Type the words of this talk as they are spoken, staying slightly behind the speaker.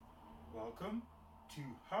Welcome to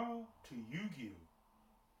How to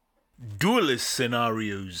Yu-Gi-Oh! Duelist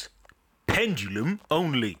scenarios. Pendulum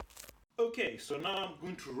only. Okay, so now I'm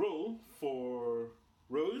going to roll for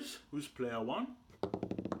Rose, who's player 1.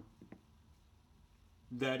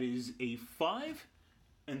 That is a 5.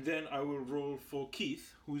 And then I will roll for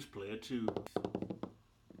Keith, who's player 2.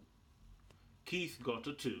 Keith got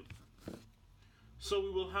a 2. So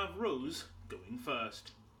we will have Rose going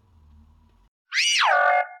first.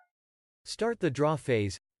 Start the draw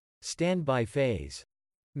phase. Standby phase.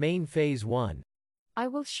 Main phase 1. I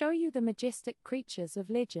will show you the majestic creatures of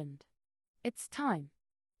legend. It's time.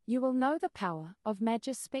 You will know the power of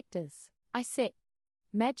Magus Spectres. I set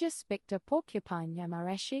Magus Spectre Porcupine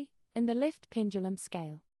Yamarashi in the left pendulum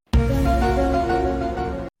scale.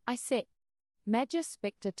 I set Magus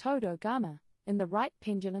Spectre Todo Gama in the right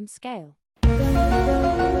pendulum scale.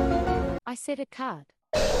 I set a card.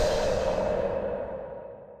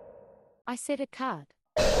 I set a card.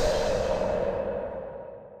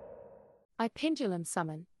 I pendulum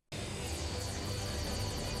summon.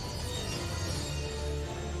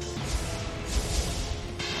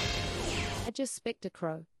 Magus Spectre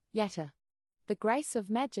Crow, Yatta. The grace of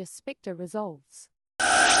Magus Spectre resolves.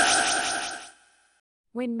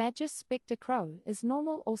 When Magus Spectre Crow is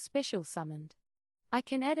normal or special summoned, I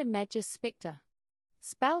can add a Magus Spectre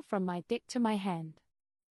spell from my deck to my hand.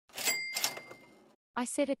 I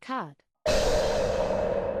set a card.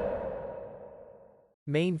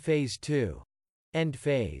 Main phase 2. End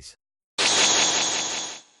phase.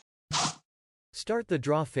 Start the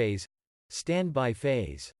draw phase. Standby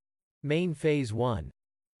phase. Main phase 1.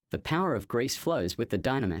 The power of grace flows with the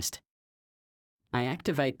Dynamist. I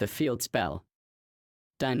activate the field spell.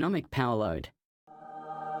 Dynamic Power Load.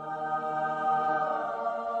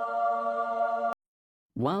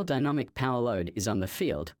 While Dynamic Power Load is on the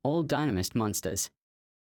field, all Dynamist monsters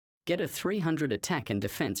get a 300 attack and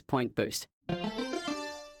defense point boost.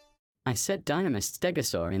 I set Dynamist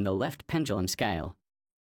Stegosaur in the left pendulum scale.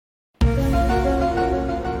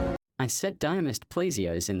 I set Dynamist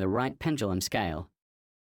Plesios in the right pendulum scale.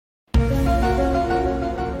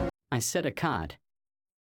 I set a card.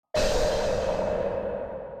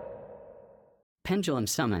 Pendulum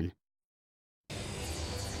Summon.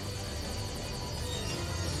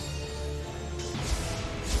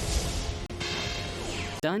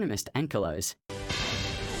 Dynamist Ankylos.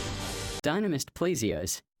 Dynamist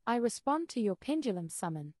Plesios. I respond to your pendulum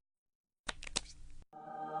summon.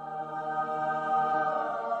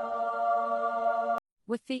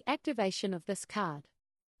 With the activation of this card,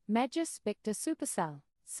 Magus Spectre Supercell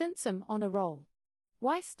since I'm on a roll.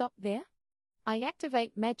 Why stop there? I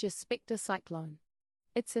activate Magus Spectre Cyclone.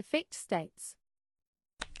 Its effect states: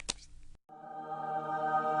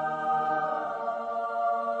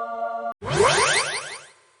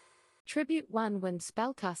 Tribute 1 when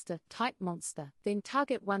spellcaster type monster, then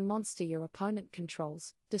target 1 monster your opponent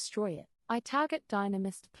controls, destroy it. I target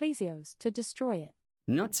Dynamist Plesios to destroy it.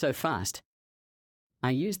 Not so fast. I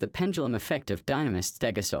use the pendulum effect of Dynamist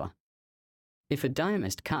Stegosaur. If a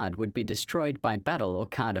Dynamist card would be destroyed by battle or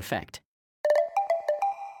card effect,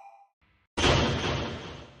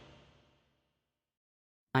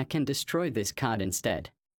 I can destroy this card instead.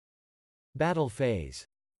 Battle phase.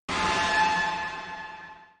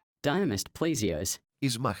 Dynamist Plesios.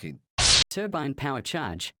 Is Machin. Turbine Power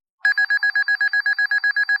Charge.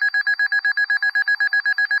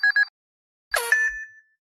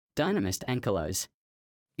 Dynamist Ankylos.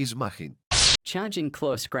 Is Machin. Charging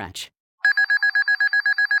Claw Scratch.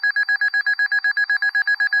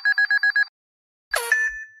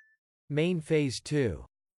 Main phase 2.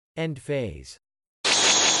 End phase.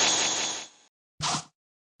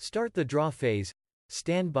 Start the draw phase.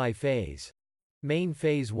 Standby phase. Main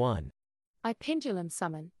phase 1. I pendulum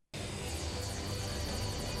summon.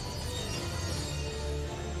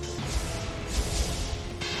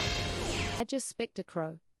 Magus Spectre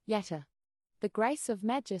Crow, Yatta. The grace of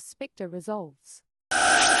Magus Spectre resolves.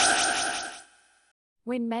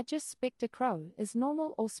 When Magus Spectre Crow is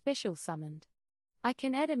normal or special summoned, I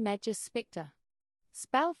can add a Magus Spectre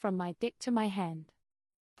spell from my deck to my hand.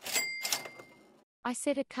 I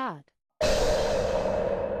set a card.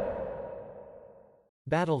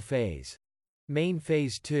 Battle phase. Main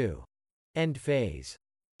phase 2. End phase.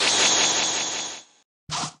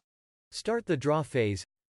 Start the draw phase.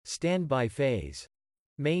 Standby phase.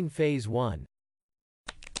 Main phase 1.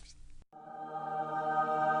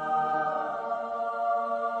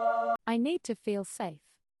 I need to feel safe.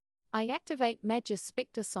 I activate Magus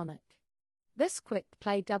Spectre Sonic. This quick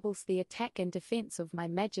play doubles the attack and defense of my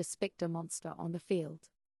Magus Spectre monster on the field,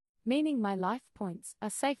 meaning my life points are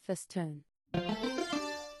safe this turn.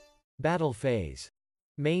 Battle phase.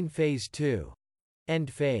 Main phase 2.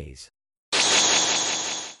 End phase.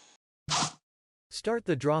 Start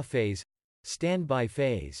the draw phase. Standby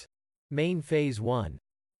phase. Main phase 1.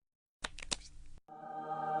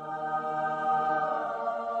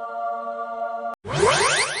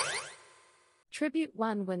 Tribute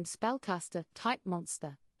 1 when spellcaster type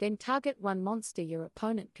monster, then target one monster your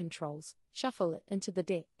opponent controls, shuffle it into the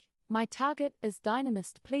deck. My target is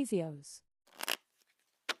Dynamist Plesios.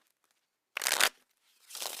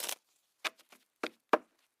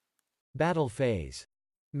 Battle phase.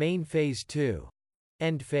 Main phase 2.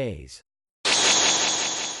 End phase.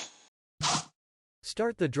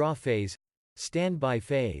 Start the draw phase. Standby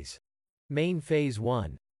phase. Main phase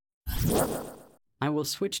 1. I will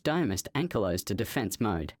switch Dynamist Ankylos to defense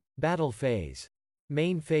mode. Battle phase.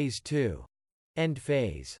 Main phase 2. End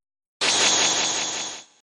phase.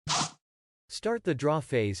 Start the draw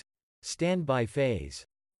phase. Standby phase.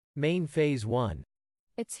 Main phase 1.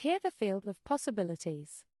 It's here the field of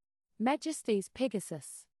possibilities. Majesty's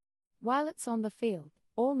Pegasus. While it's on the field,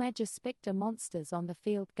 all Magus Spectre monsters on the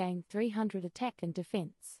field gain 300 attack and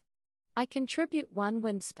defense. I contribute 1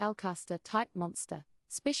 when spellcaster type monster,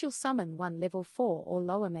 special summon 1 level 4 or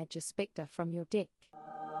lower Magus Spectre from your deck.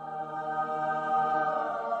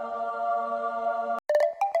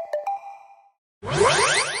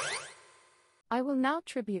 I will now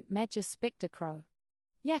tribute Magus Spectre Crow.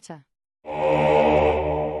 Yatta.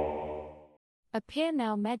 Appear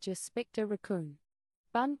now Magus Spectre Raccoon.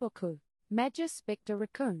 Bunboku. Magus Spectre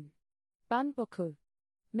Raccoon. Bunboku.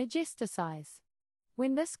 Majesticize.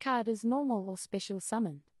 When this card is normal or special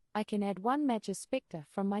summoned, I can add 1 Magus Spectre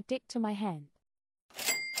from my deck to my hand.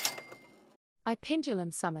 I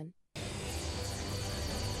Pendulum summon.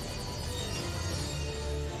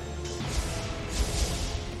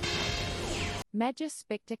 Magus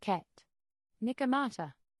Spectre Cat.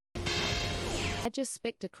 Nikamata. Magus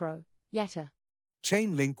Spectre Crow. Yatta.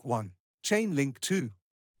 Chain Link 1. Chain Link 2.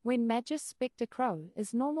 When Magus Spectre Crow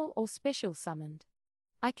is normal or special summoned,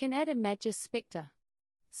 I can add a Magus Spectre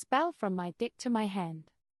spell from my deck to my hand.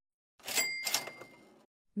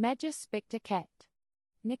 Magus Spectre Cat.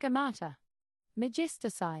 Nikamata.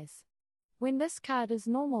 Majesticize. When this card is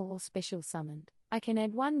normal or special summoned, I can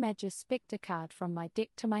add 1 Magus Spectre card from my deck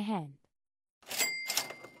to my hand.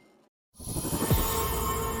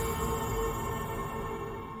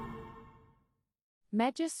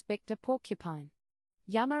 Magus Spectre Porcupine.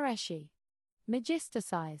 Yamarashi.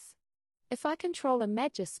 Majesticize. If I control a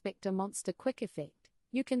Magus Spectre monster quick effect,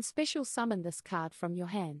 you can special summon this card from your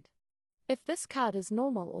hand. If this card is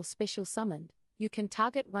normal or special summoned, you can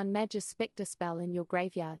target 1 Magus Spectre spell in your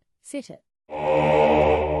graveyard, set it.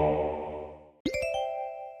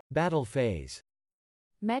 Battle phase.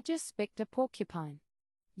 Magus Spectre Porcupine.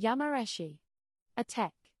 Yamarashi.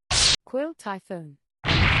 Attack. Quill Typhoon.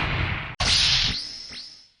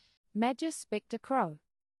 Magus Spectre Crow.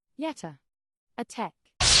 Yatta. Attack.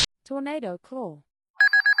 Tornado Claw.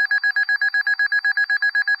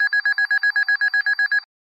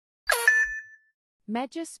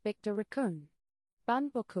 Magus Spectre Raccoon.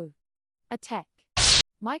 Bunboku. Attack.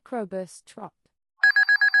 Microburst Trot.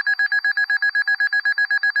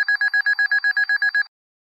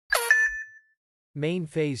 Main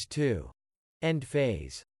phase 2. End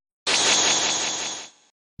phase.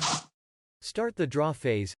 Start the draw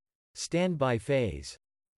phase. Standby phase.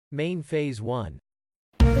 Main phase 1.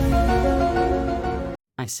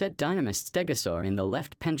 I set Dynamist Stegosaur in the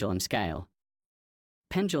left pendulum scale.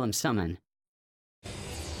 Pendulum summon.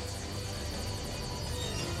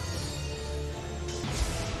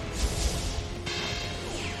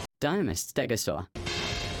 Dynamist Stegosaur.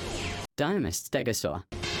 Dynamist Stegosaur.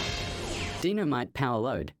 Dynamite Power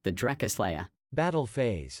Load, the Dracoslayer. Battle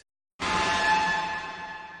phase.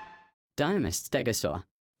 Dynamist Stegosaur.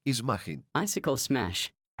 Ismagin. Icicle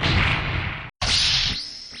Smash.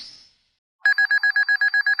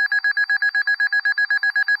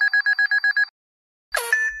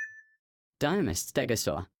 Dynamist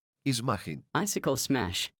Stegosaur. Ismagin. Icicle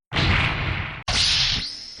Smash.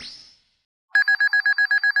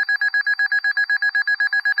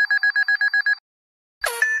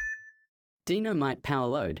 Dynamite Power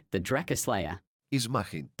Load, the Dracoslayer.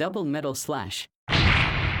 Ismagin. Double Metal Slash.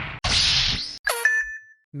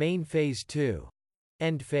 Main phase 2.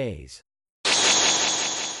 End phase.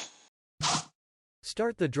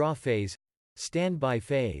 Start the draw phase. Standby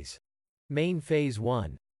phase. Main phase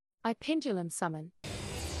 1. I Pendulum summon.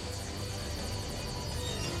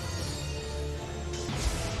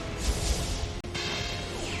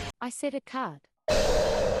 I set a card.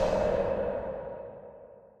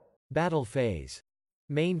 Battle phase.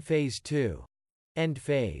 Main phase 2. End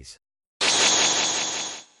phase.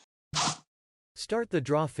 Start the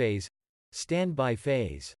draw phase. Standby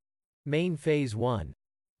phase. Main phase 1.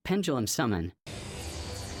 Pendulum summon.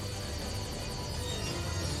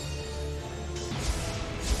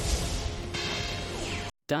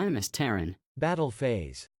 Dynamist Terran. Battle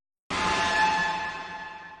phase.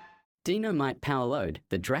 Dynamite Power Load,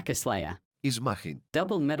 the Dracoslayer. Ismagin.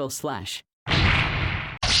 Double Metal Slash.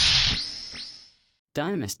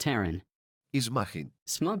 Dynamist Terran. Ismagin.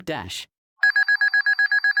 Smog Dash.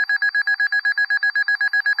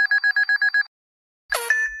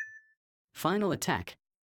 Final attack.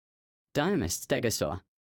 Dynamist Stegosaur.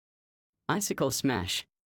 Icicle Smash.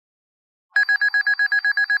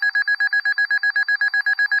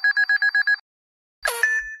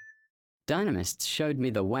 Dynamists showed me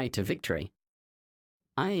the way to victory.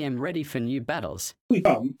 I am ready for new battles. We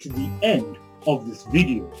come to the end of this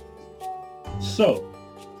video. So,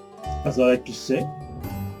 as I like to say,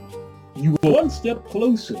 you are one step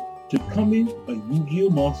closer to becoming a Yu-Gi-Oh!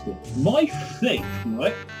 Master. My fate,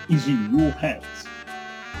 right, is in your hands.